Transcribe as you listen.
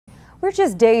We're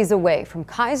just days away from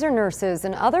Kaiser nurses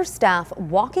and other staff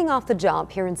walking off the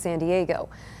job here in San Diego.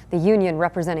 The union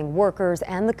representing workers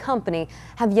and the company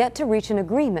have yet to reach an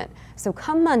agreement, so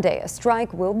come Monday, a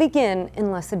strike will begin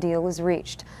unless a deal is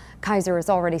reached. Kaiser is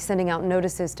already sending out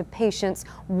notices to patients,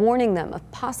 warning them of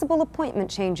possible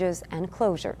appointment changes and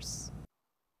closures.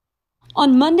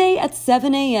 On Monday at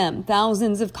 7 a.m.,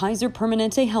 thousands of Kaiser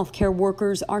Permanente healthcare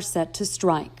workers are set to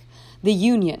strike. The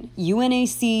union,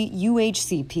 UNAC,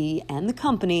 UHCP, and the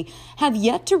company have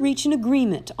yet to reach an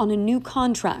agreement on a new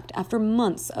contract after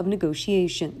months of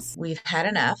negotiations. We've had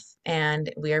enough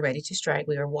and we are ready to strike.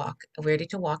 We are ready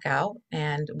to walk out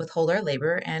and withhold our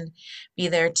labor and be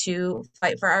there to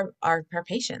fight for our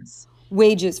patients.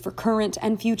 Wages for current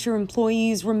and future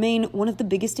employees remain one of the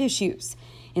biggest issues.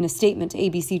 In a statement to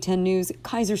ABC 10 News,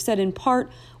 Kaiser said in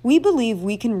part, "We believe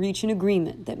we can reach an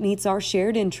agreement that meets our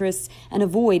shared interests and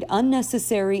avoid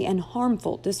unnecessary and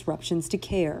harmful disruptions to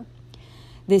care."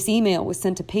 This email was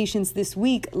sent to patients this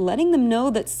week, letting them know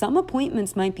that some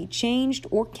appointments might be changed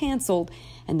or canceled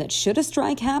and that should a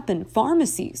strike happen,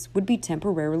 pharmacies would be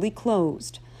temporarily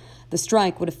closed. The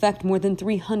strike would affect more than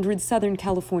 300 Southern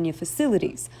California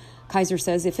facilities. Kaiser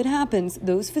says if it happens,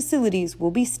 those facilities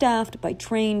will be staffed by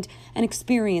trained and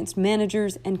experienced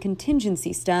managers and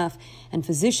contingency staff, and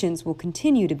physicians will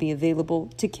continue to be available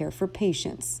to care for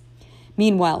patients.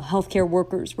 Meanwhile, healthcare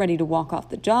workers ready to walk off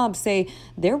the job say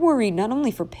they're worried not only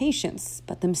for patients,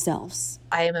 but themselves.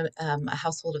 I am a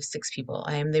household of 6 people.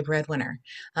 I am the breadwinner.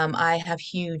 I have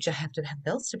to have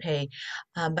bills to pay,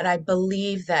 but I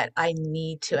believe that I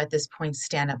need to, at this point,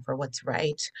 stand up for what's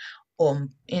right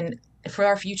for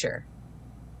our future.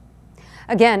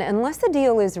 Again, unless a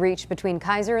deal is reached between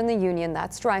Kaiser and the union,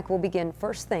 that strike will begin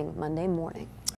first thing Monday morning.